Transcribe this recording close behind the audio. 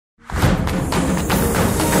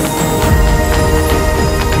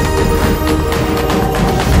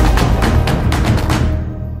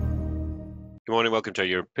morning. Welcome to our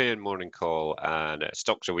European morning call, and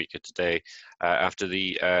stocks are weaker today after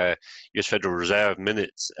the US Federal Reserve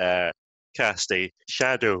minutes cast a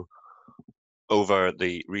shadow over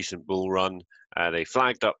the recent bull run. They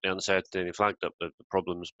flagged up the uncertainty, they flagged up the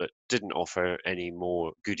problems, but didn't offer any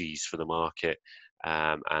more goodies for the market.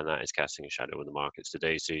 And that is casting a shadow on the markets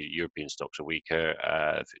today. So European stocks are weaker.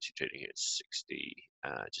 FTSE trading at 60,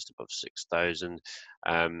 just above 6,000.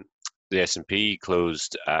 The S&P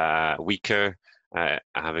closed weaker,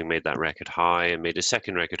 having made that record high and made a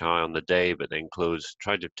second record high on the day, but then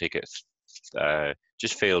tried to take it,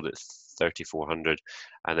 just failed at 3,400,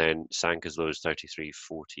 and then sank as low as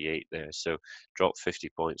 33.48 there. So dropped 50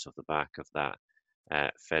 points off the back of that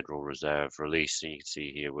Federal Reserve release. So you can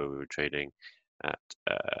see here where we were trading at,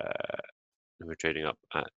 up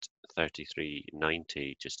at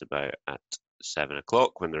 33.90, just about at 7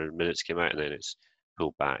 o'clock when the minutes came out, and then it's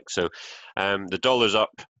pulled back. So the dollar's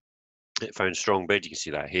up. It found strong bid. You can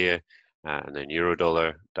see that here, and then euro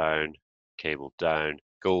dollar down, cable down,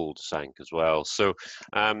 gold sank as well. So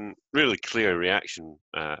really clear reaction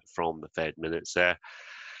from the Fed minutes there,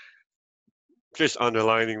 just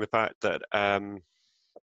underlining the fact that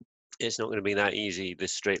it's not going to be that easy.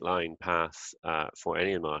 This straight line path for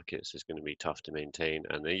any markets is going to be tough to maintain,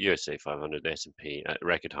 and the USA 500, the S&P at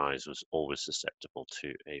record highs was always susceptible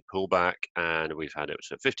to a pullback, and we've had it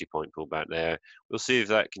a 50-point pullback there. We'll see if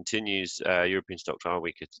that continues. European stocks are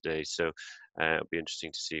weaker today, so it'll be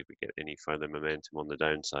interesting to see if we get any further momentum on the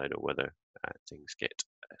downside or whether things get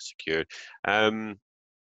secured.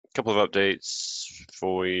 Couple of updates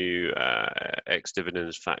for you.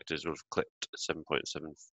 Ex-dividends factors have clipped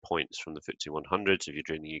 7.7 points from the FTSE 100. So if you're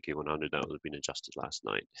trading the UK 100, that would have been adjusted last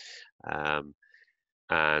night.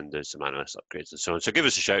 And there's some analyst upgrades and so on. So give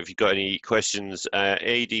us a shout if you've got any questions.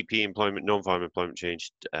 ADP employment, non-farm employment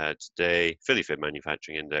changed today. Philly Fed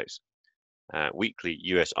manufacturing index, weekly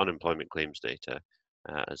US unemployment claims data,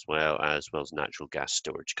 as well as natural gas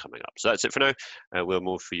storage coming up. So that's it for now. We'll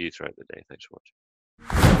move for you throughout the day. Thanks for watching.